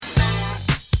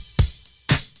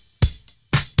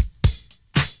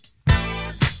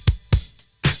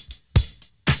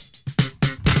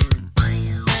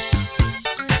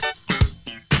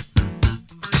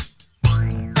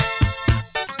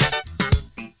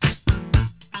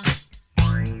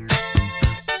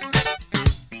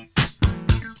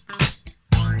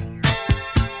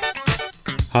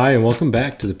Hi, and welcome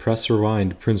back to the Press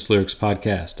Rewind Prince Lyrics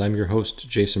podcast. I'm your host,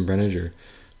 Jason Brenninger,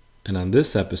 and on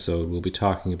this episode, we'll be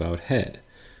talking about Head,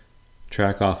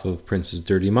 track off of Prince's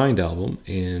Dirty Mind album,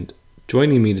 and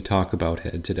joining me to talk about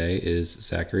Head today is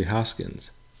Zachary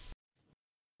Hoskins.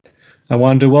 I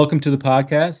wanted to welcome to the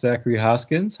podcast Zachary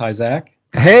Hoskins. Hi, Zach.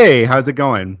 Hey, how's it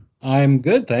going? I'm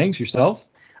good, thanks. Yourself?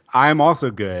 I'm also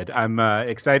good. I'm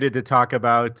excited to talk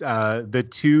about the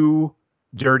two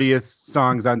dirtiest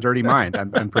songs on Dirty Mind.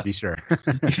 I'm pretty sure.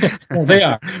 Well, they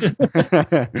are.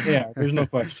 Yeah, there's no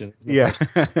question. Yeah.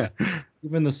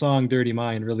 Even the song Dirty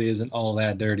Mind really isn't all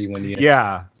that dirty when you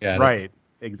Yeah, right.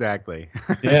 Exactly.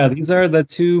 Yeah, these are the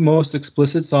two most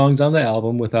explicit songs on the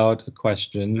album, without a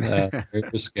question. Very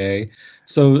risque.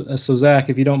 So Zach,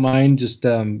 if you don't mind, just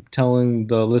telling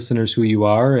the listeners who you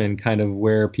are and kind of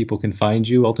where people can find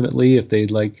you ultimately, if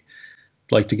they'd like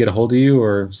to get a hold of you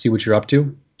or see what you're up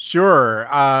to. Sure.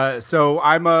 So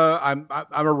I'm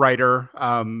a writer.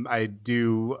 I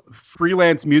do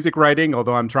freelance music writing,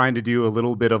 although I'm trying to do a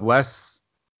little bit of less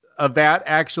of that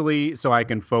actually, so I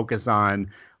can focus on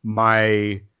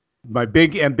my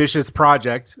big ambitious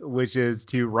project, which is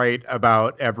to write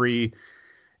about every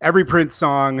Prince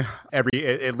song, at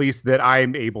least that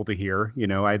I'm able to hear. You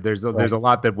know, there's a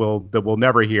lot that we'll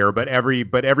never hear, but every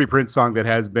Prince song that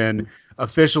has been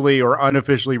officially or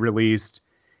unofficially released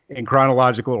in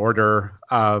chronological order.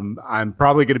 I'm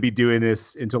probably going to be doing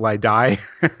this until I die,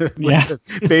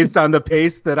 based on the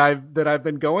pace that I've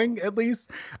been going. At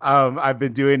least I've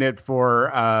been doing it for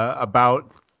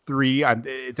about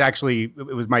it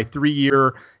was my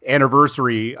 3-year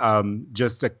anniversary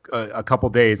just a couple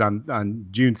days on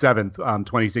June 7th,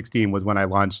 2016 was when I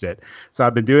launched it. So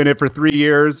I've been doing it for 3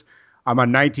 years. I'm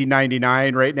on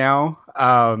 1999 right now.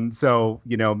 So,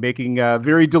 you know, making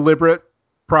very deliberate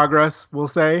progress, we'll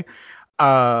say.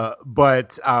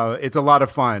 But it's a lot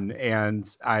of fun,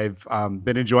 and I've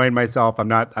been enjoying myself. I'm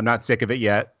not sick of it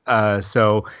yet.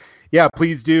 So yeah,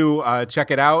 please do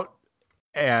check it out.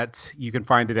 You can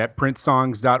find it at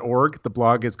princesongs.org. The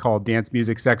blog is called Dance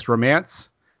Music Sex Romance.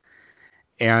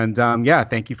 And yeah,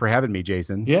 thank you for having me,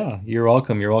 Jason. Yeah, you're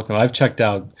welcome. I've checked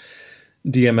out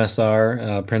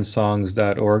DMSR,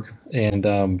 princesongs.org,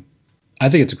 and I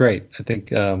think it's great. I think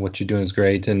what you're doing is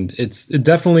great, and it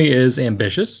definitely is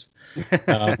ambitious.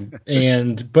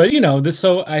 But you know,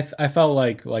 so I felt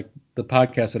like the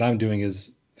podcast that I'm doing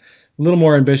is a little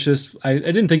more ambitious. I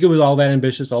didn't think it was all that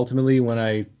ambitious ultimately when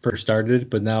I first started,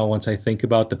 but now once I think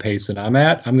about the pace that I'm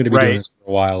at, I'm going to be doing this for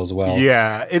a while as well.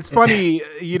 Yeah, it's funny,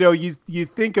 you know, you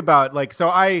think about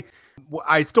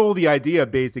I stole the idea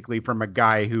basically from a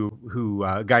guy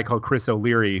a guy called Chris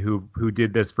O'Leary who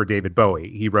did this for David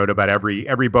Bowie. He wrote about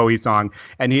every Bowie song,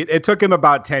 and it took him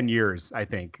about 10 years, I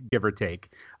think, give or take.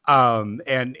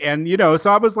 And you know,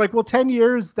 so I was like, well, 10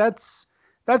 years, that's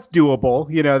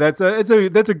doable. You know, that's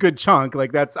a good chunk.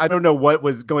 Like I don't know what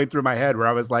was going through my head where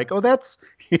I was like, oh, that's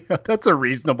a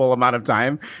reasonable amount of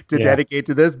time to dedicate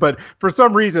to this. But for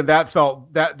some reason that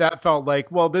felt like,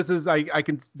 well, this is,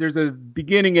 there's a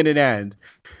beginning and an end.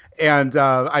 And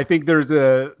I think there's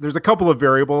a couple of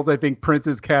variables. I think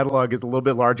Prince's catalog is a little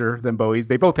bit larger than Bowie's.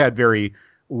 They both had very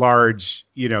large,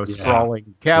 you know,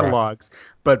 sprawling catalogs,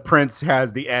 but Prince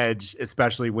has the edge,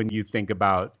 especially when you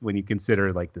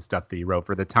consider like the stuff that he wrote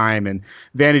for the time and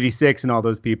Vanity Six and all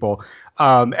those people.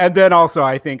 And then also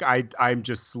I think I'm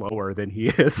just slower than he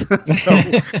is.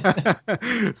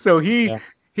 So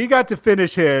he got to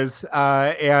finish his,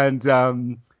 and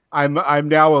I'm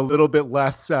now a little bit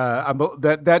less.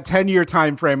 That 10-year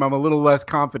time frame, I'm a little less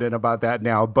confident about that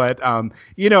now. But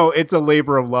you know, it's a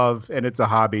labor of love and it's a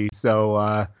hobby.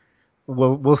 So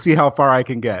we'll see how far I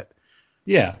can get.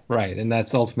 Yeah, right. And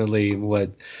that's ultimately what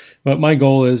my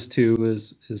goal is to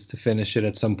finish it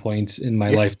at some point in my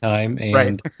lifetime.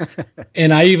 And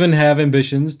and I even have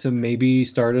ambitions to maybe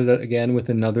start it again with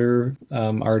another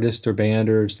artist or band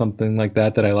or something like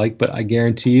that I like. But I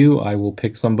guarantee you I will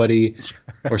pick somebody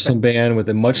or some band with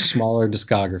a much smaller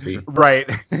discography. Right.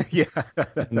 Yeah.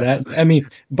 And that, I mean,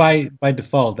 by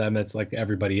default, that means like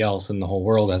everybody else in the whole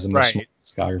world has a much smaller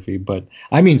discography, but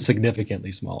I mean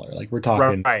significantly smaller. Like we're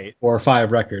talking 4 or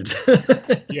 5 records.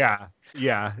 Yeah.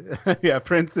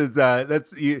 Prince is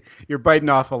you're biting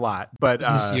off a lot, but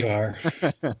yes, you are.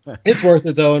 It's worth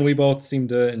it though, and we both seem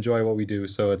to enjoy what we do,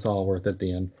 so it's all worth it at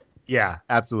the end. Yeah,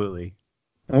 absolutely.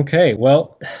 Okay,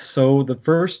 well, so the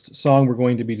first song we're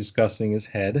going to be discussing is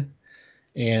Head,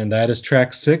 and that is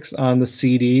track 6 on the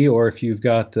CD, or if you've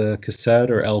got the cassette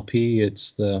or LP,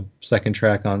 it's the second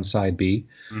track on side B.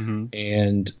 Mm-hmm.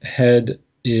 And Head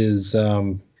is,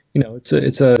 you know, it's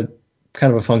a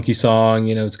kind of a funky song.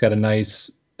 You know, it's got a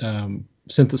nice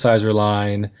synthesizer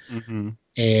line, Mm-hmm.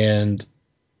 and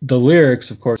the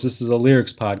lyrics, of course, this is a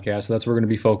lyrics podcast, so that's what we're going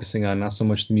to be focusing on, not so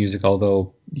much the music,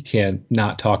 although you can't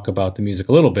not talk about the music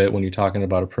a little bit when you're talking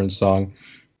about a Prince song.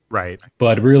 Right.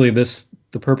 But really,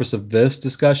 the purpose of this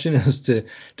discussion is to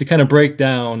kind of break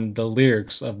down the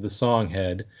lyrics of the song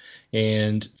Head.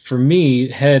 And for me,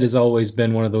 Head has always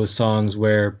been one of those songs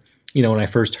where, when I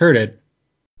first heard it,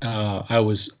 I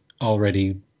was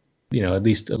already, at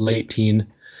least a late teen,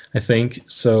 I think.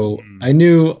 So I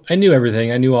knew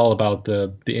everything. I knew all about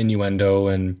the innuendo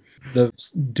and the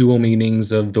dual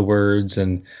meanings of the words,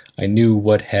 and I knew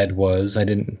what head was. I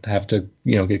didn't have to,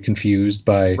 get confused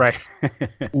by Right.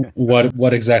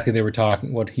 what exactly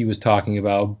what he was talking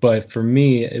about. But for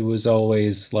me, it was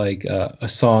always like a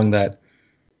song that,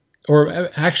 or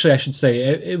actually, I should say,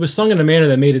 it was sung in a manner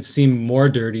that made it seem more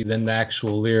dirty than the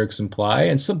actual lyrics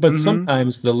imply. But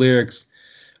sometimes the lyrics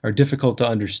are difficult to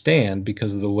understand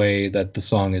because of the way that the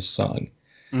song is sung.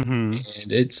 Mm-hmm.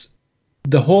 And it's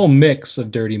the whole mix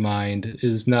of Dirty Mind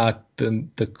is not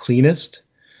the cleanest.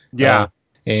 Yeah.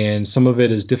 And some of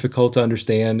it is difficult to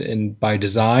understand by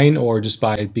design or just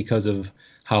because of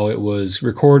how it was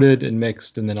recorded and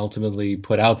mixed and then ultimately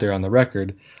put out there on the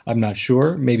record. I'm not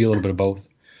sure. Maybe a little bit of both.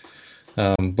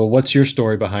 But what's your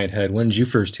story behind Head? When did you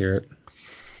first hear it?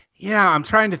 Yeah, I'm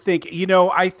trying to think.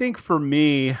 I think for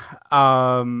me,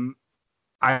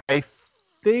 I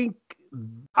think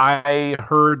I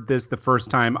heard this the first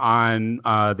time on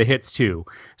the Hits 2.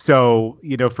 So,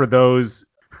 for those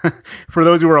for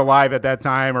those who were alive at that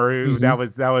time, or who that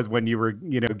was when you were,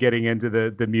 getting into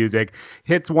the music,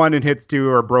 Hits 1 and Hits 2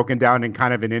 are broken down in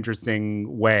kind of an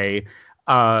interesting way.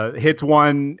 Hits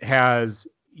 1 has,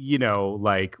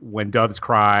 like When Doves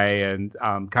Cry and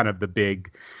kind of the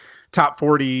big top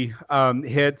 40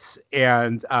 hits,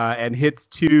 and Hits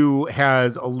 2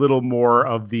 has a little more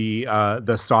of the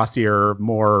saucier,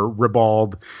 more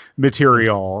ribald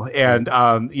material. And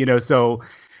so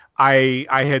I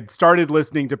had started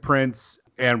listening to Prince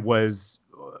and was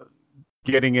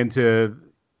getting into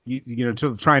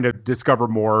to trying to discover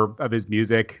more of his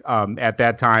music. At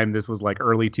that time, this was like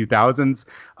early 2000s.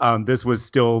 This was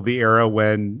still the era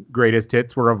when greatest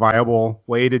hits were a viable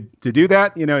way to do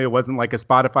that. It wasn't like a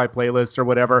Spotify playlist or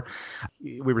whatever.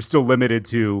 We were still limited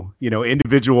to,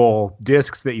 individual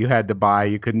discs that you had to buy.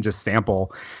 You couldn't just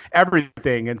sample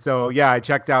everything. And so, yeah, I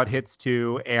checked out Hits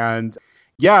 2, and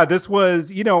yeah, this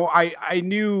was, I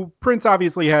knew Prince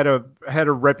obviously had a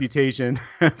reputation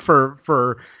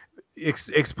for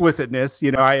explicitness.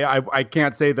 I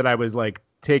can't say that I was like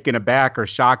taken aback or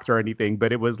shocked or anything,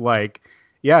 but it was like,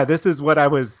 yeah, this is what I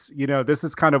was, this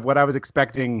is kind of what I was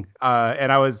expecting,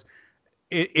 and I was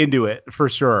into it for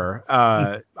sure.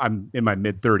 I'm in my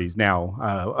mid 30s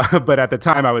now, but at the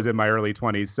time I was in my early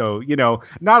 20s, so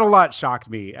not a lot shocked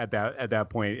me at that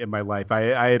point in my life.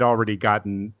 I had already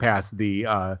gotten past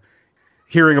the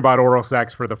hearing about oral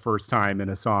sex for the first time in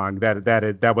a song.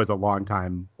 That was a long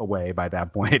time away by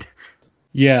that point.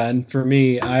 Yeah, and for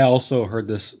me, I also heard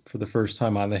this for the first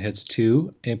time on the Hits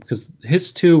 2, and because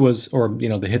Hits 2 was, or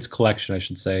the Hits collection, I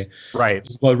should say, right,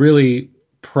 was what really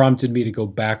prompted me to go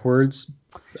backwards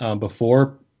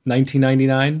before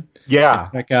 1999. Yeah,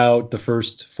 check out the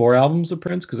first 4 albums of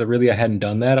Prince, because I hadn't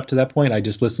done that up to that point. I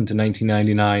just listened to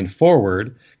 1999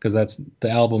 forward, because that's the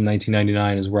album.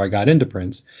 1999 is where I got into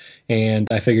Prince, and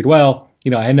I figured, well,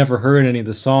 I had never heard any of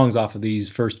the songs off of these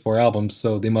first 4 albums,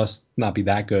 so they must not be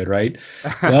that good, right?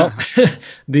 Well,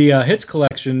 the Hits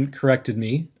collection corrected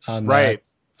me on that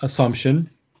assumption,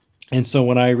 and so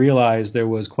when I realized there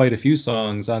was quite a few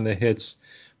songs on the Hits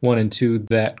 1 and 2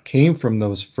 that came from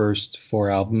those first 4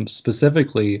 albums,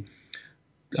 specifically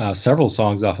several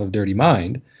songs off of Dirty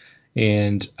Mind,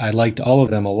 and I liked all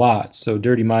of them a lot. So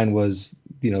Dirty Mind was,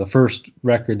 the first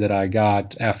record that I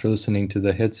got after listening to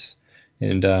the Hits,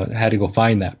 and had to go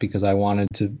find that because I wanted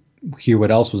to hear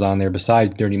what else was on there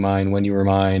besides Dirty Mind, When You Were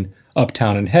Mine,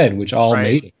 Uptown, and Head, which all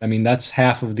made it. I mean, that's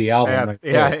half of the album.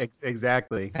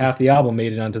 Exactly. Half the album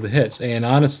made it onto the hits, and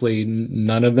honestly,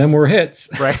 none of them were hits.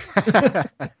 Right.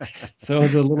 So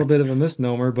it's a little bit of a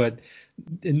misnomer, but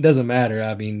it doesn't matter.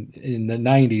 I mean, in the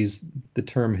 90s, the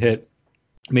term hit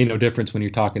made no difference when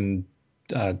you're talking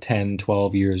 10,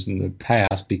 12 years in the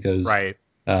past, because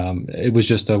it was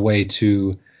just a way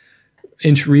to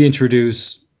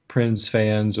reintroduce Prince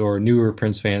fans or newer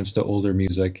Prince fans to older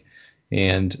music.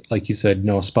 And like you said,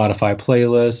 no Spotify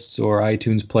playlists or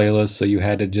iTunes playlists, so you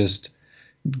had to just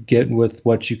get with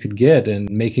what you could get. And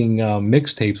making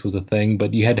mixtapes was a thing,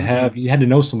 but you had to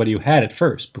know somebody who had it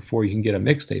first before you can get a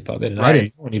mixtape of it. And I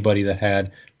didn't know anybody that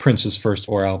had Prince's first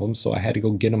 4 albums, so I had to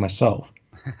go get them myself,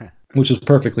 which was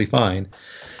perfectly fine.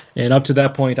 And up to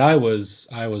that point, gosh,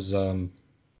 I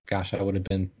would have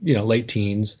been, late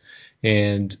teens,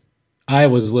 and I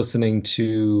was listening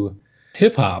to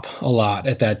hip hop a lot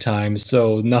at that time,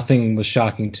 so nothing was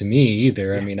shocking to me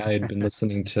either. I mean, I had been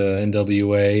listening to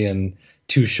NWA and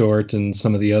Too Short and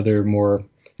some of the other more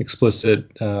explicit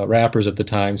rappers at the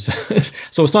time.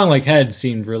 So a song like Head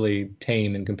seemed really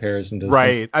tame in comparison to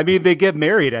Right. I mean, they get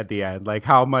married at the end. Like,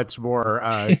 how much more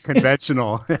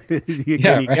conventional can you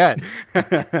get?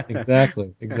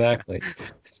 Exactly.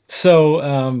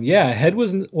 So yeah, Head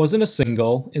wasn't a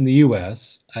single in the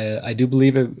U.S. I do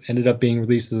believe it ended up being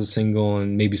released as a single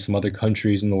in maybe some other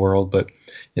countries in the world, but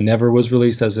it never was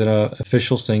released as an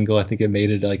official single. I think it made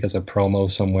it like as a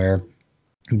promo somewhere.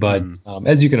 But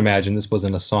as you can imagine, this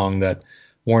wasn't a song that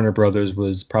Warner Brothers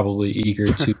was probably eager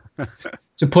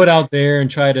to put out there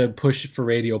and try to push for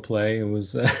radio play. It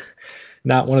was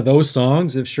not one of those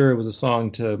songs. If sure, it was a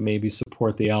song to maybe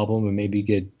support the album and maybe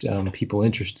get people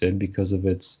interested because of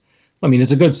its. I mean,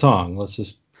 it's a good song. Let's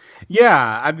just.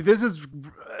 Yeah, I mean, this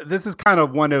is kind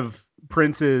of one of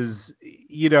Prince's.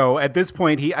 At this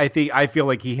point, I feel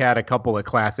like he had a couple of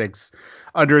classics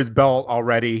under his belt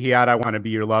already. He had "I Want to Be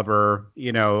Your Lover,"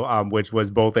 which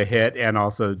was both a hit and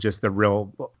also just a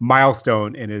real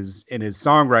milestone in his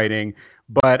songwriting.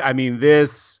 But I mean,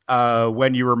 this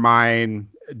 "When You Were Mine,"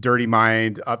 "Dirty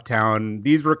Mind," "Uptown,"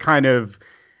 these were kind of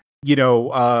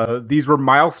these were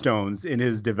milestones in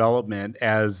his development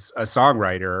as a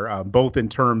songwriter, both in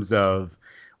terms of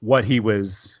what he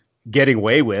was getting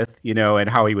away with, and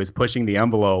how he was pushing the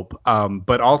envelope,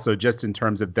 but also just in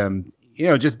terms of them,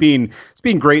 just being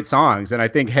great songs. And I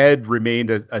think Head remained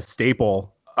a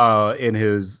staple in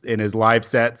his live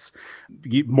sets,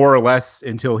 more or less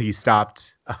until he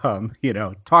stopped,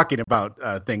 talking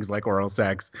about things like oral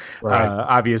sex. Right.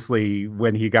 Obviously,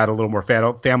 when he got a little more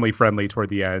family friendly toward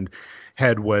the end,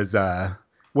 Head was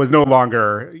no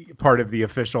longer part of the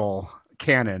official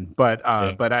canon. But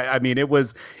I mean, it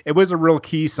was a real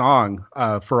key song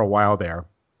for a while there.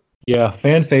 Yeah,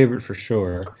 fan favorite for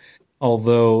sure.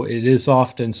 Although it is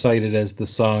often cited as the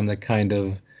song that kind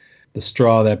of the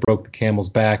straw that broke the camel's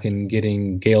back in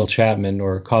getting Gail Chapman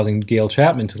or causing Gail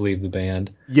Chapman to leave the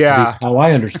band. Yeah. At least how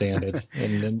I understand it.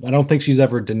 And I don't think she's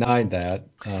ever denied that.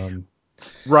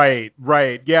 Right.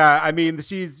 Yeah. I mean,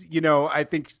 she's, I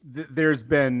think there's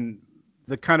been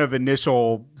the kind of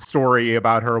initial story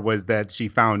about her was that she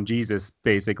found Jesus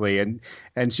basically.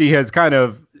 And she has kind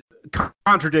of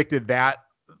contradicted that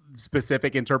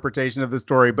specific interpretation of the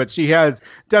story, but she has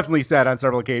definitely said on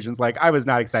several occasions, like, I was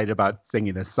not excited about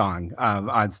singing this song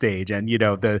on stage. And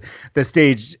the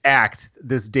stage act,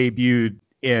 this debuted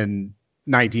in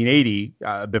 1980,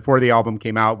 before the album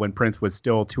came out, when Prince was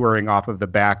still touring off of the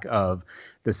back of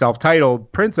the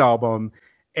self-titled Prince album.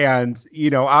 And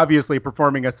obviously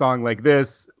performing a song like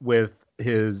this with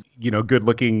his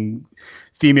good-looking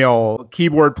female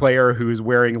keyboard player who's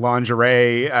wearing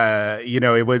lingerie,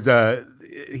 it was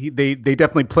they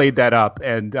definitely played that up,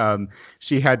 and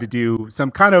she had to do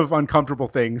some kind of uncomfortable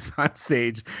things on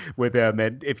stage with him.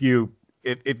 And if you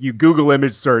Google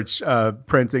image search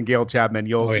Prince and Gail Chapman,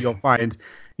 you'll find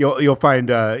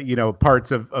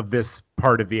parts of this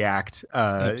part of the act.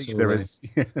 There was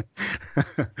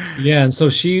yeah, and so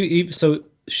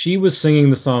she was singing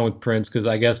the song with Prince because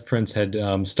I guess Prince had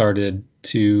started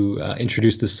to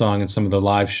introduce this song in some of the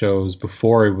live shows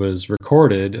before it was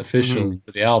recorded officially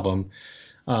for the album.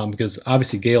 Because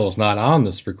obviously Gail is not on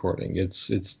this recording.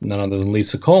 It's none other than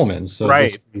Lisa Coleman. So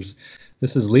right.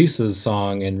 This is Lisa's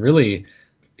song, and really,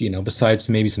 besides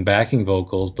maybe some backing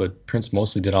vocals, but Prince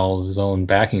mostly did all of his own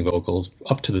backing vocals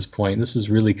up to this point. This is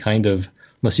really kind of,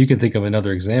 unless you can think of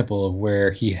another example of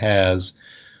where he has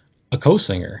a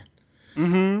co-singer.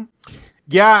 Mm-hmm.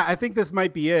 Yeah, I think this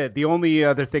might be it. The only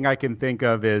other thing I can think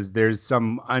of is there's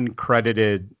some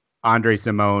uncredited Andre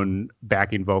Simone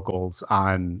backing vocals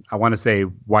on, I want to say,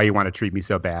 Why You Want to Treat Me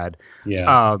So Bad.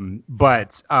 Yeah.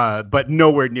 But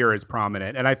nowhere near as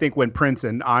prominent. And I think when Prince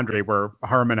and Andre were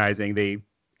harmonizing,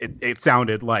 it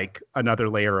sounded like another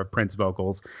layer of Prince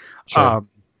vocals. Sure.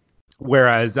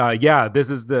 Whereas,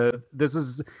 this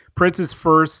is Prince's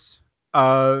first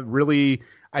really,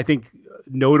 I think,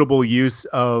 notable use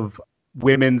of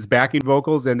women's backing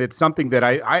vocals, and it's something that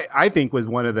I think was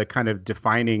one of the kind of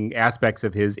defining aspects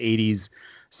of his 80s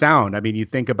sound. I mean, you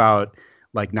think about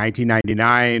like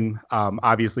 1999,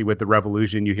 obviously with the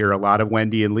Revolution, you hear a lot of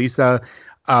Wendy and Lisa.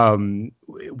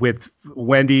 With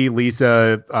Wendy,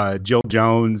 Lisa, Jill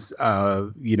Jones,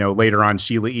 later on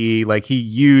Sheila E. Like, he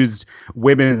used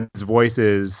women's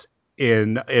voices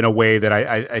in a way that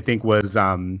I think was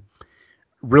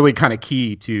really kind of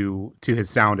key to his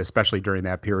sound, especially during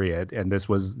that period. And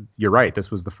you're right, this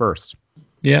was the first.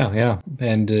 Yeah.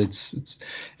 And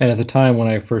and at the time when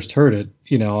I first heard it,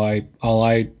 I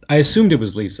assumed it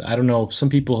was Lisa. I don't know. Some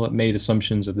people have made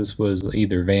assumptions that this was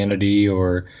either Vanity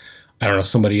or I don't know,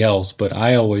 somebody else, but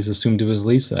I always assumed it was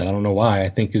Lisa. I don't know why. I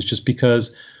think it's just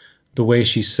because the way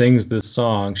she sings this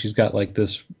song, she's got like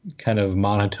this kind of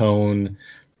monotone,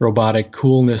 robotic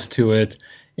coolness to it.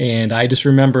 And I just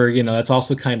remember, that's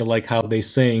also kind of like how they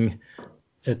sing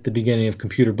at the beginning of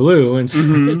Computer Blue. And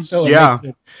so,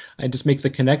 I just make the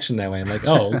connection that way. I'm like,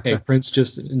 oh, okay, Prince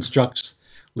just instructs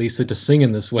Lisa to sing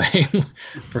in this way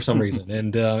for some reason.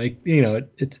 And,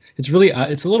 it's really,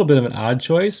 it's a little bit of an odd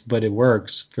choice, but it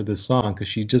works for this song because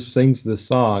she just sings this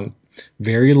song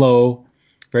very low,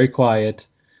 very quiet.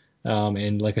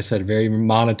 And like I said, very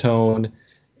monotone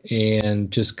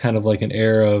and just kind of like an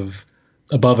air of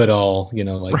above it all,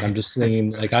 like I'm just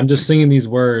singing these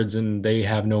words and they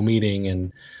have no meaning.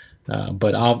 And,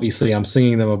 but obviously I'm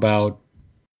singing them about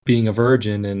being a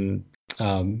virgin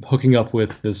and hooking up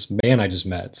with this man I just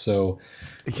met. So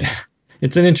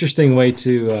it's an interesting way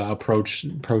to approach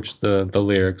the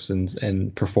lyrics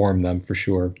and perform them for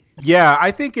sure. Yeah,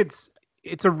 I think it's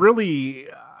a really,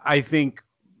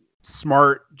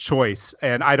 smart choice.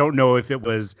 And I don't know if it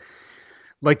was,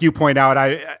 like you point out,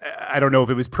 I don't know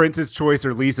if it was Prince's choice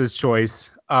or Lisa's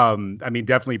choice.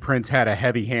 Definitely Prince had a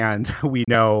heavy hand, we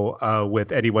know,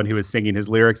 with anyone who was singing his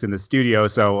lyrics in the studio.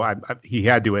 So he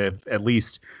had to have at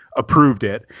least approved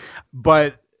it.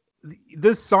 But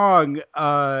this song,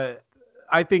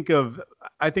 I think of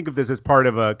this as part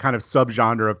of a kind of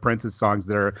subgenre of Prince's songs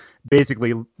that are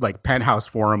basically like Penthouse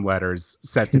forum letters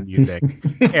set to music.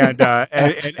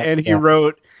 and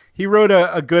he wrote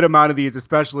a good amount of these,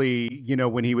 especially,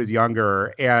 when he was younger.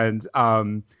 And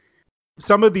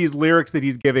some of these lyrics that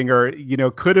he's giving are,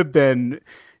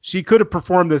 she could have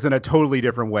performed this in a totally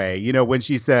different way. When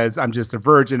she says, "I'm just a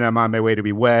virgin, I'm on my way to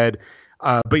be wed.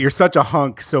 But you're such a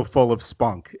hunk, so full of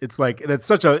spunk." It's like, it's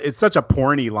such a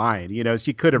porny line.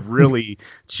 She could have really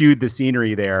chewed the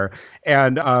scenery there.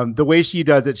 And the way she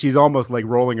does it, she's almost like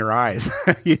rolling her eyes,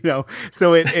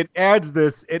 so it adds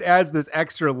this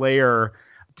extra layer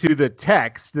to the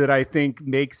text that I think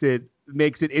makes it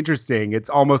interesting. It's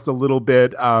almost a little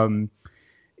bit,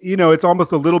 it's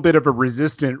almost a little bit of a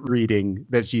resistant reading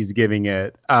that she's giving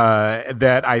it,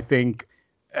 that I think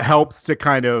helps to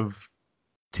kind of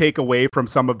take away from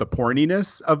some of the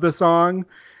porniness of the song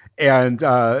and,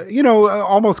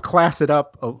 almost class it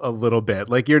up a little bit.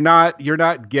 Like you're not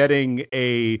getting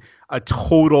a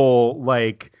total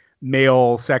like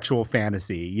male sexual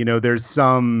fantasy.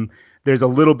 There's a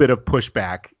little bit of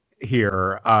pushback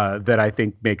here that I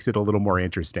think makes it a little more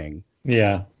interesting.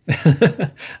 Yeah.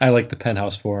 I like the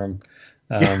Penthouse forum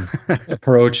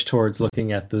approach towards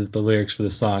looking at the lyrics for the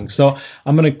song. So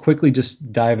I'm going to quickly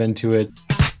just dive into it.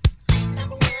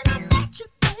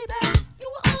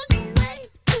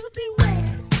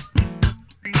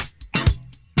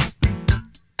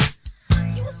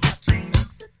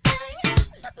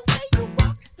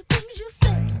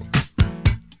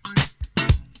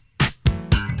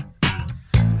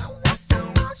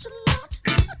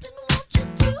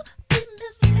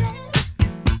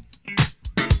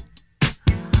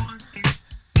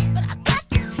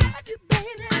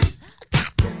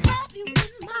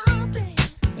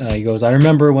 He goes, "I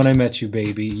remember when I met you,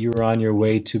 baby. You were on your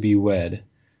way to be wed.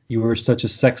 You were such a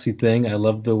sexy thing. I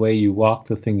loved the way you walked,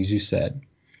 the things you said.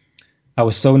 I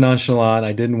was so nonchalant,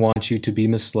 I didn't want you to be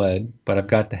misled. But I've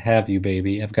got to have you,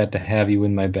 baby. I've got to have you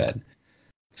in my bed."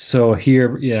 So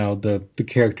here, the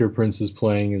character Prince is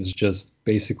playing is just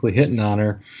basically hitting on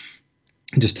her,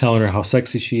 just telling her how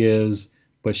sexy she is.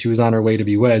 But she was on her way to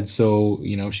be wed, so,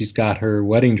 she's got her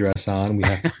wedding dress on. We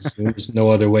have to assume there's no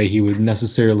other way he would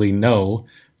necessarily know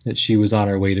that she was on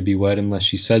her way to be wed unless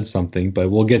she said something.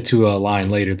 But we'll get to a line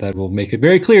later that will make it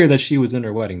very clear that she was in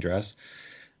her wedding dress.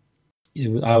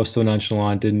 I was so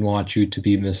nonchalant, didn't want you to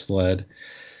be misled.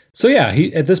 So yeah,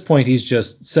 at this point, he's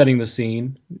just setting the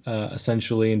scene,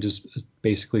 essentially, and just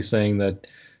basically saying that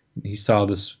he saw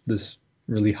this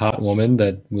really hot woman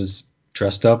that was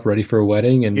dressed up, ready for a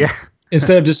wedding. And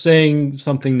instead of just saying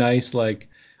something nice like,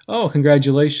 "Oh,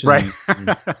 congratulations," right?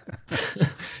 And,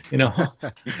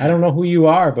 I don't know who you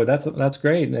are, but that's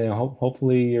great.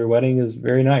 Hopefully your wedding is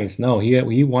very nice. No,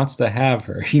 he wants to have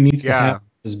her. He needs to have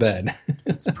his bed.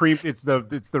 It's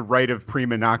the rite of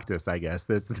prima noctis, I guess.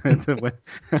 That's when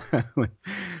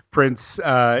Prince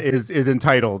is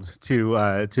entitled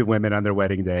to women on their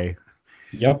wedding day.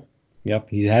 Yep.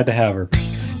 He had to have her.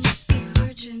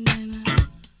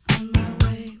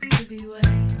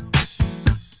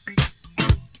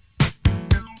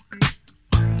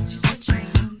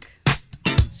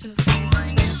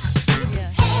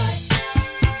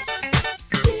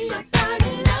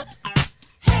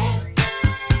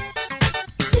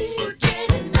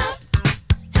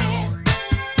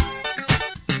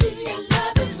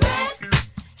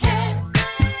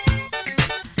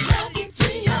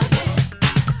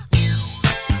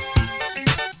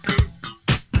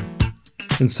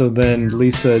 And so then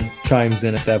Lisa chimes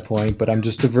in at that point, but I'm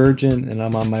just a virgin and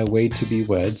I'm on my way to be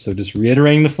wed. So just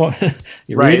reiterating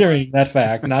reiterating that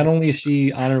fact. Not only is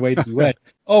she on her way to be wed,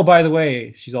 oh, by the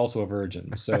way, she's also a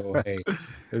virgin. So hey,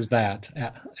 there's that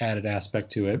added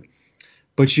aspect to it.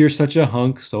 But you're such a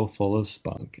hunk, so full of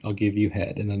spunk. I'll give you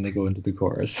head. And then they go into the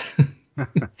chorus.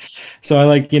 So I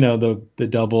like, the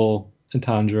double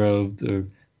entendre of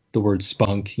the word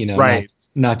spunk, right.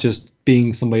 Not just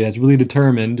being somebody that's really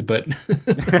determined, but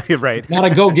right. not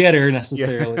a go-getter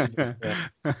necessarily.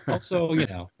 Yeah. Also,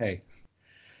 hey.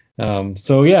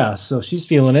 So she's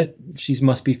feeling it. She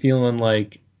must be feeling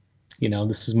like,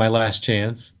 this is my last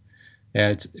chance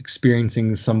at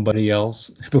experiencing somebody else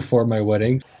before my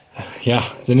wedding.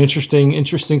 Yeah, it's an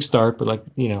interesting start, but like,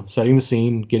 setting the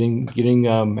scene, getting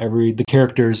the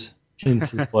characters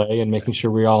into play and making sure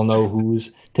we all know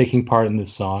who's taking part in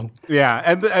this song. Yeah,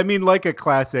 and I mean, like a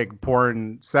classic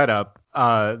porn setup,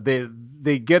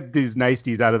 they get these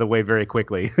niceties out of the way very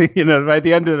quickly. By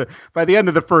the end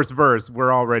of the first verse,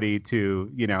 we're all ready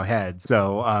to head.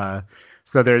 So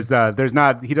there's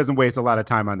not, he doesn't waste a lot of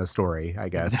time on the story, I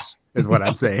guess, is what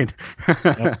I'm saying.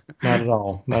 No, not at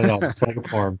all. It's like a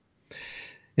porn.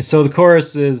 And so the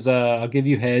chorus is, I'll give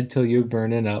you head till you're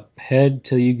burning up, head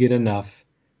till you get enough,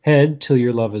 head till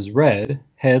your love is red,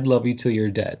 head love you till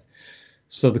you're dead.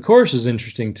 So the chorus is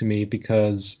interesting to me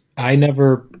because I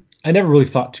never really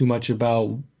thought too much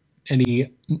about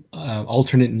any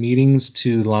alternate meanings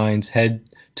to lines head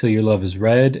till your love is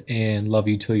red and love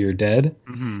you till you're dead.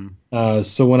 Mm-hmm.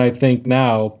 So when I think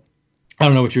now, I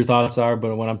don't know what your thoughts are,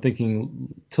 but when I'm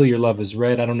thinking till your love is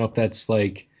red, I don't know if that's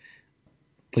like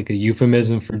a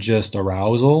euphemism for just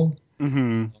arousal.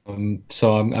 Mm-hmm.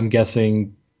 So I'm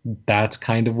guessing that's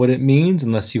kind of what it means,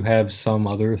 unless you have some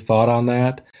other thought on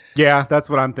that. Yeah, that's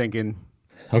what I'm thinking.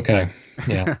 Okay.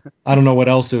 Yeah. I don't know what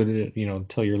else it would,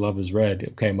 till your love is red.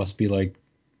 Okay, it must be like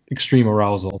extreme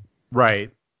arousal.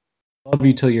 Right. Love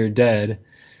you till you're dead.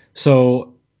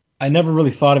 So I never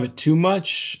really thought of it too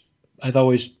much. I've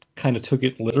always kind of took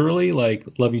it literally, like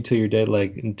love you till you're dead,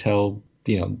 like until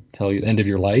till the end of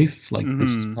your life. Like this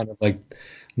is kind of like,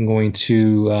 I'm going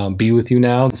to be with you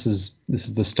now. This is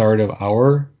the start of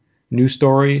our new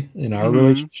story in our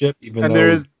relationship. And there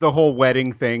is the whole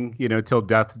wedding thing, till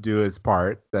death do his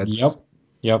part. That's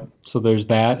Yep. So there's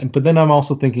that. But then I'm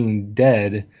also thinking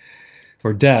dead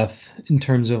or death in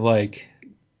terms of like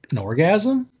an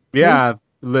orgasm. Yeah.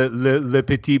 Le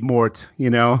petit mort,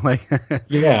 like.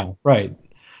 Yeah, right.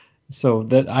 So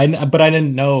but I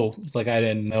didn't know,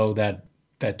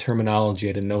 that terminology.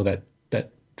 I didn't know that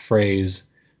phrase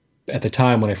at the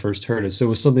time when I first heard it. So it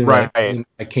was something that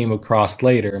I came across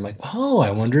later. I'm like, oh,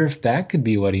 I wonder if that could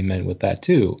be what he meant with that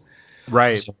too.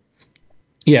 Right. So,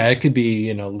 yeah, it could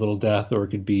be, little death, or it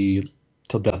could be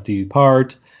till death do you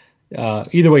part.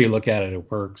 Either way you look at it,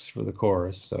 it works for the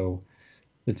chorus. So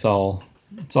it's all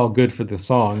good for the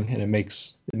song, and it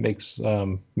makes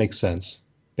sense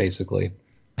basically.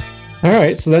 All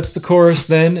right, so that's the chorus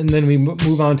then, and then we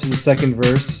move on to the second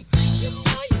verse.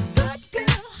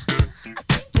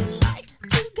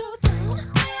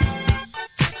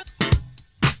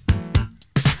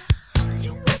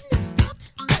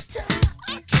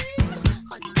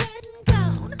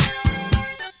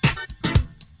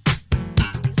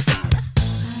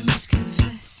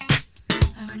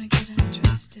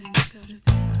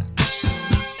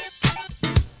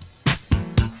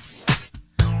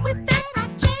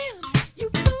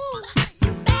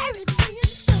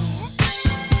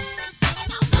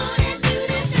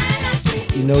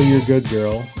 You're a good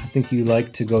girl. I think you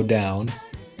like to go down.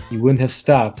 You wouldn't have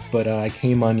stopped, but I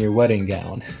came on your wedding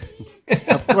gown.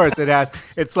 Of course it has.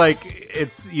 It's like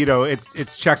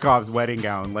it's Chekhov's wedding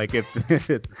gown. Like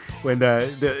when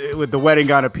the wedding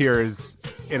gown appears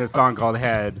in a song called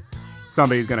Head,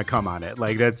 somebody's gonna come on it.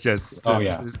 Like that's just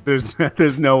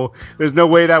there's no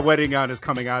way that wedding gown is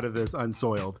coming out of this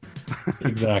unsoiled.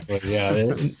 Exactly. Yeah.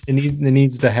 It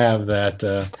needs to have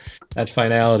that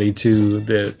finality to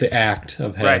the act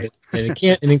of Head. Right.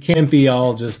 And it can't be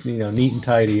all just neat and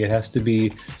tidy. It has to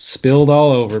be spilled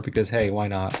all over because hey, why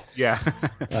not? Yeah.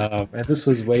 And this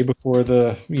was way before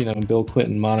the Bill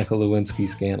Clinton Monica Lewinsky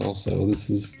scandal. So this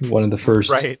is one of the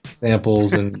first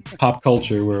examples in pop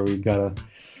culture where we've got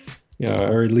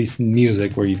or at least in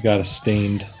music where you've got a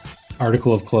stained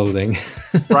article of clothing.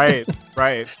 Right.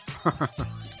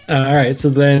 All right. So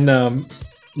then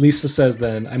Lisa says,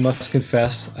 then, I must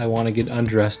confess, I want to get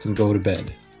undressed and go to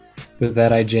bed. With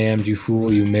that I jammed, you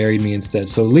fool, you married me instead.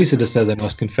 So Lisa just says, I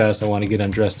must confess, I want to get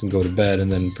undressed and go to bed. And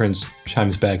then Prince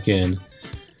chimes back in,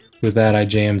 with that I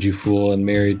jammed, you fool, and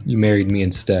you married me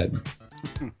instead.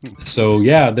 So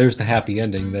yeah, there's the happy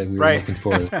ending that we were looking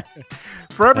for.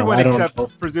 For everyone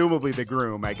except presumably the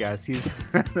groom, I guess. He's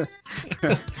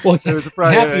well,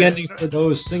 happy ending for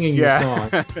those singing the song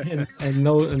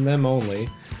and them only.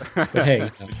 But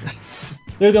hey,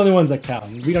 they're the only ones that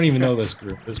count. We don't even know this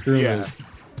group. This group is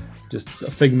just a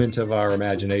figment of our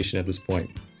imagination at this point.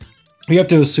 We have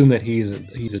to assume that he's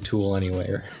a tool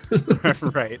anyway.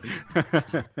 Right.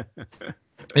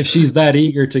 If she's that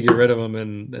eager to get rid of him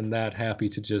and that happy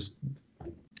to just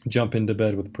jump into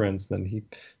bed with Prince, then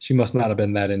she must not have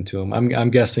been that into him. I'm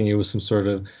guessing it was some sort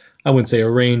of, I wouldn't say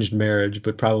arranged marriage,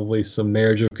 but probably some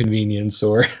marriage of convenience,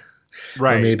 or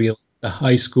maybe a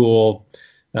high school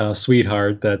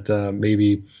sweetheart that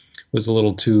maybe was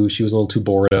she was a little too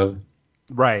bored of.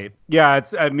 Right. Yeah.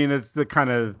 It's the kind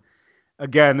of,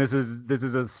 again, this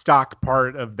is a stock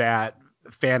part of that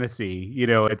fantasy.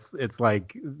 It's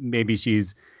like maybe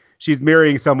she's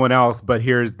marrying someone else, but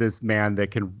here's this man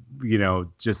that can,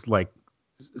 just like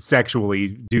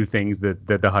sexually do things that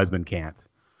the husband can't.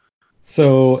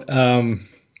 So,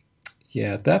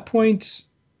 at that point,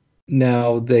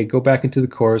 now they go back into the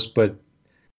chorus, but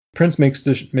Prince makes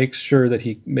sure that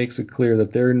he makes it clear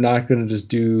that they're not going to just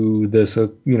do this,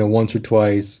 once or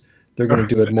twice. They're going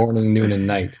to do it morning, noon, and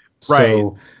night. Right.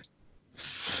 So,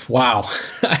 wow.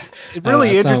 It's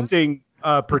really interesting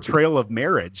portrayal of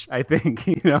marriage, I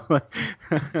think.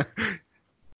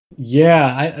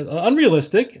 Yeah,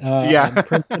 unrealistic.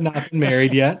 Prince had not been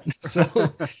married yet,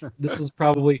 so this is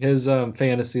probably his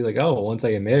fantasy. Like, once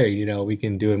I get married, we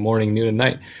can do it morning, noon, and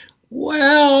night.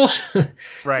 Well,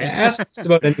 right. Ask just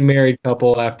about any married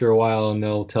couple after a while, and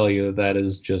they'll tell you that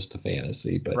is just a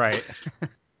fantasy. But right.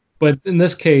 But in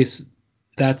this case,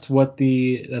 that's what's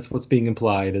being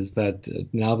implied, is that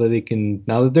now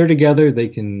that they're together, they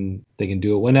can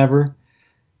do it whenever,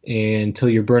 and till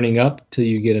you're burning up, till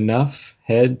you get enough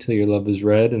head, till your love is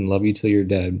red, and love you till you're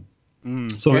dead.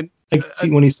 So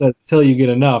when he says till you get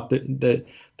enough, that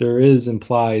there is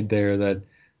implied there that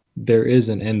there is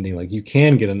an ending, like you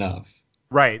can get enough,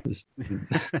 right?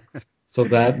 So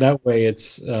that way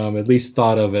it's at least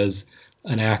thought of as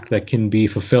an act that can be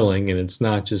fulfilling, and it's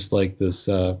not just like this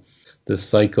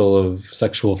cycle of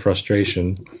sexual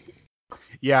frustration.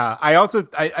 Yeah,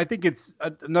 I think it's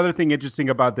another thing interesting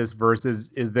about this verse is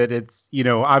that it's,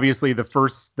 obviously the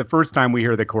first time we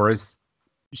hear the chorus,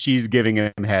 she's giving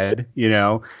him head,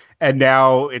 and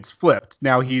now it's flipped.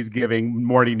 Now he's giving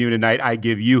morning, noon, and night. I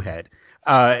give you head,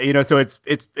 so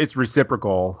it's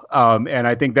reciprocal, and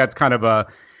I think that's kind of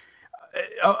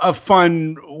a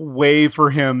fun way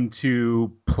for him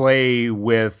to play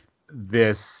with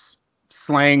this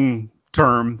slang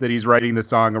term that he's writing the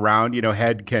song around.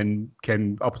 Head can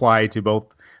apply to both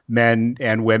men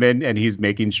and women, and he's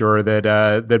making sure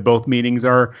that both meanings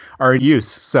are in use.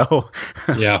 So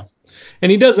yeah,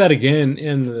 and he does that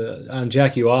again on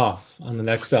Jack You Off on the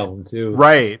next album too.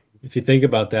 Right. If you think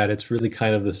about that, it's really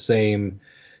kind of the same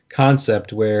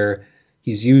concept where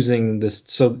he's using this.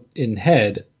 So in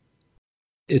head,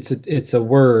 it's a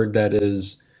word that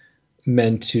is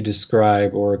meant to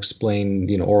describe or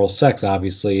explain, oral sex,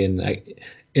 obviously, and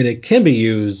it can be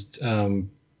used,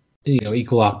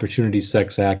 equal opportunity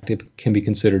sex act. It can be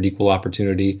considered equal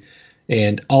opportunity,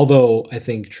 and although I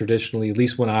think traditionally, at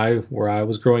least where I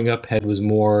was growing up, head was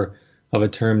more of a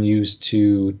term used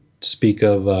to speak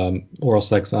of oral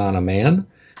sex on a man,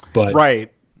 but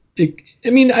right.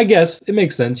 I guess it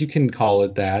makes sense. You can call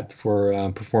it that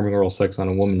for performing oral sex on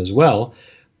a woman as well,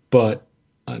 but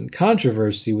on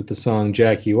Controversy with the song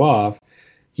Jack You Off,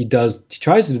 he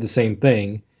tries to do the same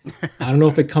thing. I don't know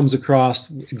if it comes across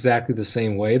exactly the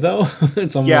same way though.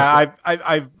 It's almost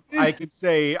I could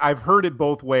say I've heard it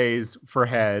both ways for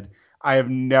head. I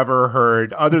have never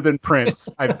heard, other than Prince,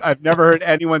 I've never heard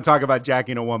anyone talk about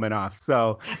jacking a woman off.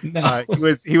 So no. He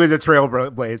was a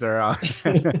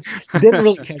trailblazer. He didn't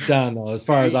really catch on though, as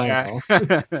far as I know.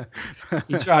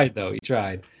 He tried though. He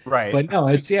tried. Right. But no,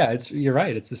 you're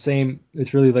right. It's the same.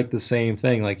 It's really like the same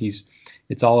thing. Like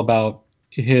it's all about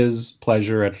his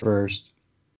pleasure at first,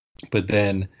 but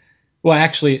then,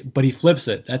 but he flips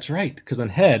it. That's right. Because on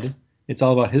Head, it's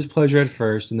all about his pleasure at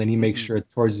first, and then he makes sure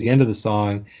towards the end of the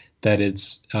song that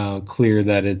it's clear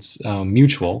that it's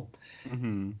mutual.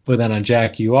 Mm-hmm. But then on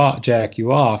Jack You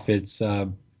Off, it's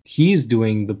he's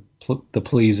doing the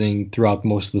pleasing throughout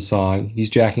most of the song. He's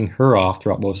jacking her off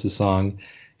throughout most of the song,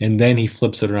 and then he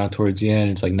flips it around towards the end.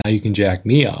 It's like, now you can jack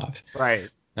me off. Right.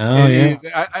 Oh, yeah.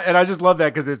 And I just love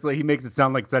that because it's like he makes it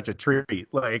sound like such a treat.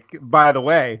 Like, by the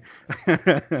way,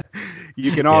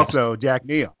 you can also jack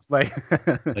me off. Like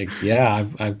yeah,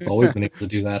 I've always been able to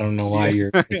do that. I don't know why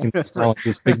you're making it sound like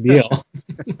this big deal.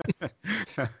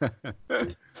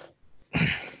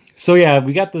 So yeah,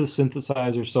 we got the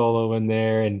synthesizer solo in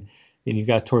there, and you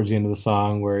got towards the end of the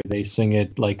song where they sing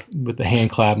it like with the hand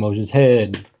clap motions,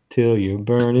 head till you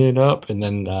burn it up, and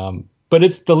then but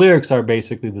it's the lyrics are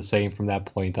basically the same from that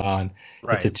point on.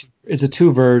 Right. It's a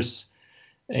two verse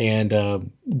and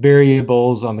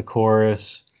variables on the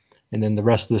chorus, and then the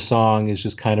rest of the song is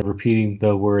just kind of repeating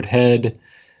the word head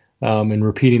and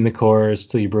repeating the chorus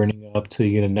till you're burning up, till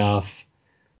you get enough,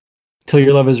 till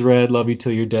your love is red, love you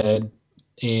till you're dead,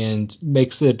 and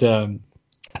makes it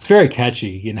it's very catchy,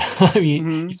 you know. I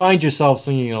mean, you find yourself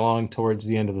singing along towards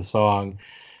the end of the song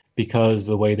because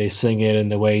the way they sing it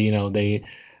and the way, you know, they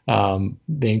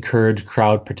encourage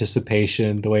crowd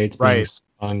participation, the way it's being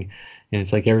sung, and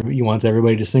it's like he wants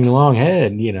everybody to sing along,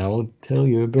 head, you know, till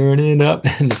you're burning up,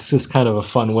 and it's just kind of a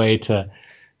fun way to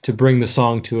bring the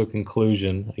song to a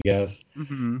conclusion, I guess.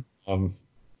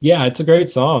 Yeah, it's a great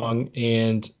song,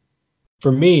 and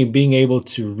for me, being able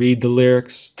to read the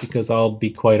lyrics, because I'll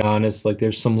be quite honest, like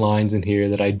there's some lines in here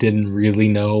that I didn't really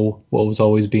know what was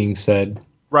always being said.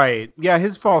 Right. Yeah,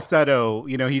 his falsetto,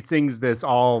 you know, he sings this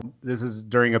is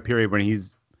during a period when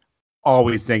he's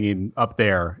always singing up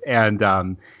there. And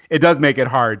it does make it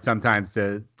hard sometimes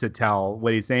to tell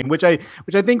what he's saying, which I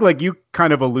think, like you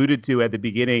kind of alluded to at the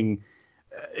beginning,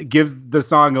 gives the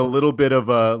song a little bit of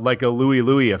a Louie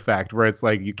Louie effect, where it's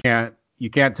like you can't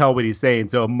tell what he's saying,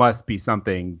 so it must be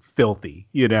something filthy,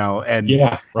 you know. And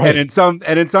yeah, right. And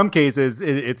in some cases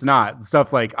it's not.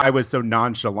 Stuff like I was so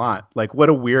nonchalant, like what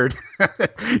a weird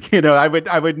you know, I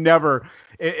would never,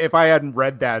 if I hadn't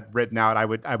read that written out, I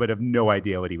would have no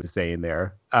idea what he was saying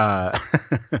there. Yeah.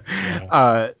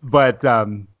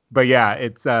 But yeah,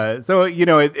 it's so, you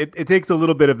know, it takes a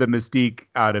little bit of the mystique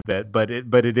out of it, but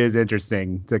it is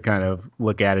interesting to kind of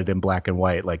look at it in black and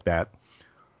white like that.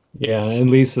 Yeah, and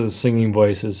Lisa's singing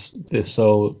voice is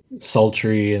so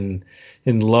sultry and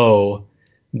low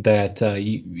that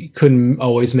you couldn't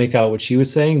always make out what she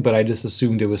was saying, but I just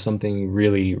assumed it was something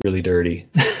really, really dirty.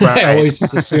 Right. I always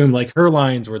just assumed like her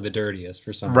lines were the dirtiest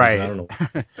for some reason. I don't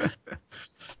know.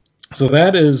 So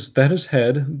that is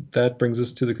Head. That brings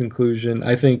us to the conclusion.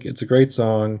 I think it's a great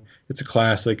song. It's a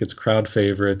classic. It's a crowd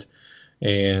favorite.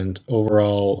 And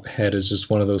overall, Head is just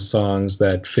one of those songs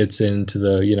that fits into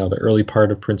the, you know, the early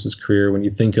part of Prince's career. When you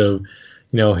think of,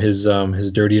 you know, his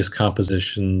dirtiest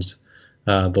compositions,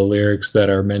 the lyrics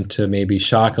that are meant to maybe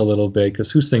shock a little bit,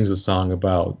 because who sings a song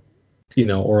about, you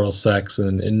know, oral sex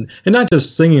and not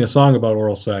just singing a song about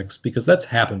oral sex, because that's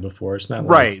happened before. It's not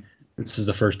like this is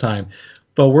the first time.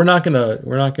 But we're not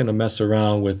gonna mess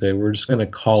around with it. We're just gonna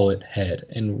call it Head,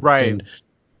 and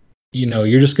you know,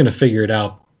 you're just gonna figure it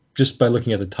out just by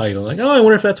looking at the title, like, oh, I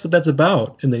wonder if that's what that's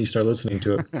about. And then you start listening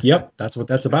to it. Yep, that's what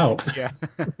that's about. Yeah.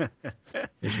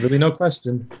 There's really no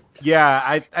question.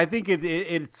 Yeah, I think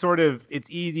it's sort of, it's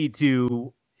easy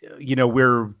to, you know,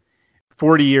 we're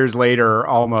 40 years later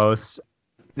almost.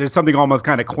 There's something almost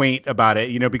kind of quaint about it,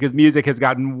 you know, because music has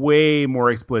gotten way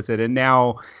more explicit. And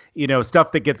now, you know,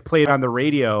 stuff that gets played on the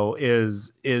radio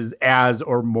is as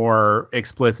or more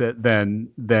explicit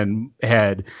than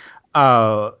Head.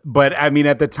 But I mean,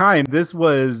 at the time, this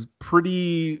was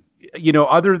pretty, you know,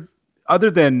 other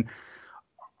than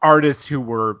artists who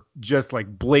were just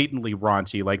like blatantly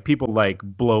raunchy, like people like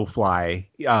Blowfly,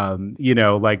 you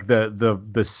know, like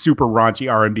the super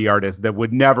raunchy R&B artists that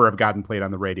would never have gotten played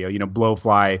on the radio, you know,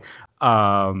 Blowfly,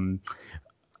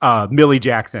 Millie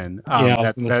Jackson.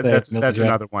 That's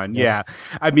another one. Yeah.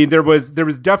 I mean, there was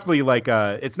definitely like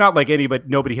it's not like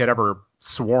nobody had ever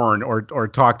sworn or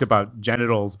talked about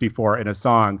genitals before in a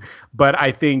song, but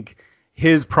I think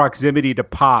his proximity to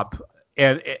pop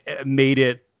and made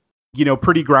it, you know,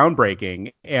 pretty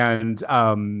groundbreaking. And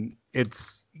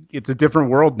it's a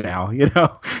different world now, you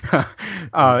know.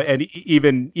 And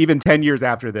even 10 years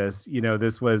after this, you know,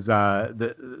 this was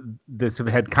this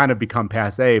had kind of become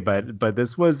passé, but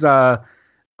this was a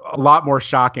lot more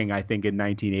shocking, I think, in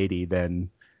 1980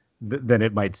 than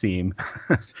it might seem.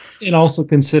 And also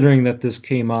considering that this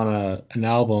came on an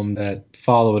album that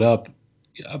followed up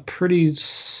a pretty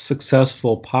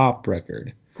successful pop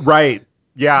record. Right.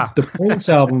 Yeah. The Prince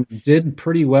album did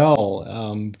pretty well,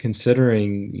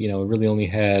 considering, you know, it really only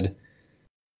had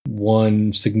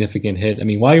one significant hit. I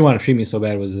mean, Why You Want to Treat Me So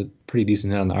Bad was a pretty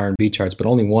decent hit on the R&B charts, but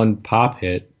only one pop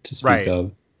hit to speak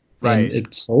of. And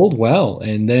it sold well.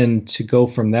 And then to go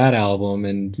from that album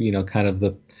and, you know, kind of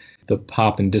the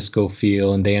pop and disco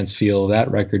feel and dance feel of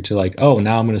that record to like, oh,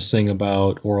 now I'm going to sing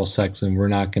about oral sex and we're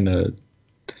not going to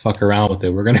fuck around with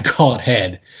it. We're going to call it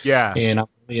Head. Yeah. And,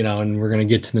 you know, and we're going to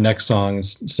get to the next song,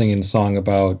 singing a song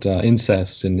about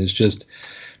incest. And it's just,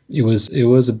 it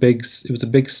was a big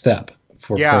step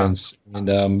Prince, and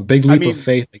a big leap of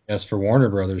faith, I guess, for Warner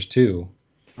Brothers too.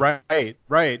 Right.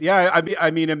 Yeah,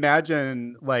 I mean,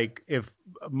 imagine like if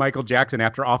Michael Jackson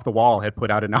after Off the Wall had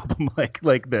put out an album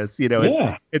like this,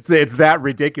 it's that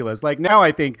ridiculous. Like now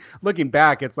I think looking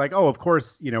back, it's like, oh, of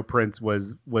course, Prince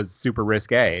was super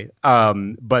risque.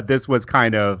 But this was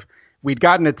kind of, we'd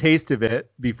gotten a taste of it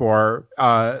before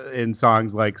in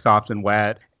songs like Soft and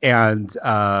Wet and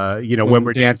When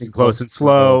We're Dancing Close and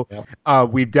Slow.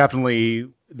 We've definitely,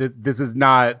 this is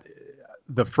not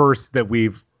the first that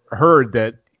we've heard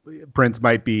that Prince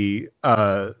might be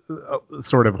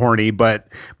sort of horny, but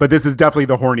this is definitely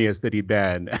the horniest that he'd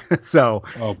been. So,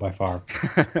 by far.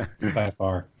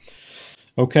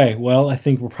 Okay, well, I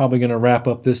think we're probably going to wrap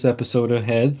up this episode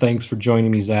ahead. Thanks for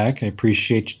joining me, Zach. I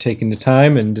appreciate you taking the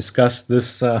time and discuss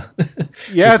this.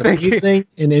 This amazing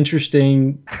and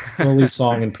interesting early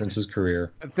song in Prince's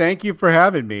career. Thank you for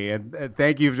having me, and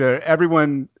thank you to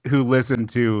everyone who listened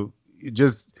to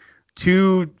just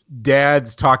two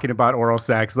dads talking about oral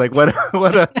sex. Like what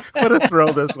a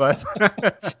thrill this was.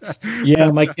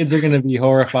 Yeah, my kids are going to be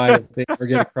horrified if they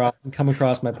ever come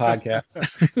across my podcast.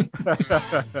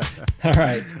 All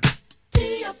right.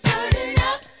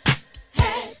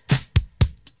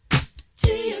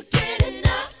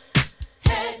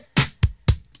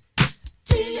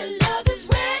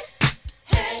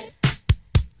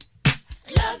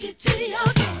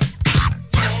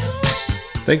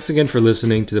 Thanks again for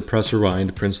listening to the Press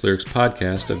Rewind Prince Lyrics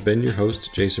podcast. I've been your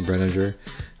host, Jason Brenninger.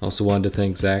 I also wanted to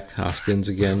thank Zach Hoskins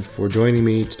again for joining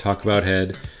me to talk about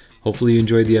Head. Hopefully you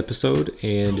enjoyed the episode,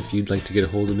 and if you'd like to get a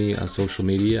hold of me on social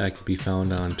media, I can be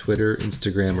found on Twitter,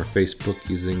 Instagram, or Facebook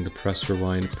using the Press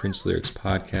Rewind Prince Lyrics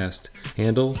podcast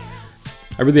handle.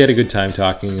 I really had a good time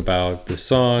talking about this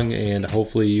song, and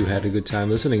hopefully you had a good time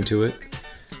listening to it.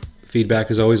 Feedback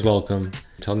is always welcome.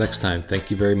 Until next time,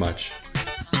 thank you very much.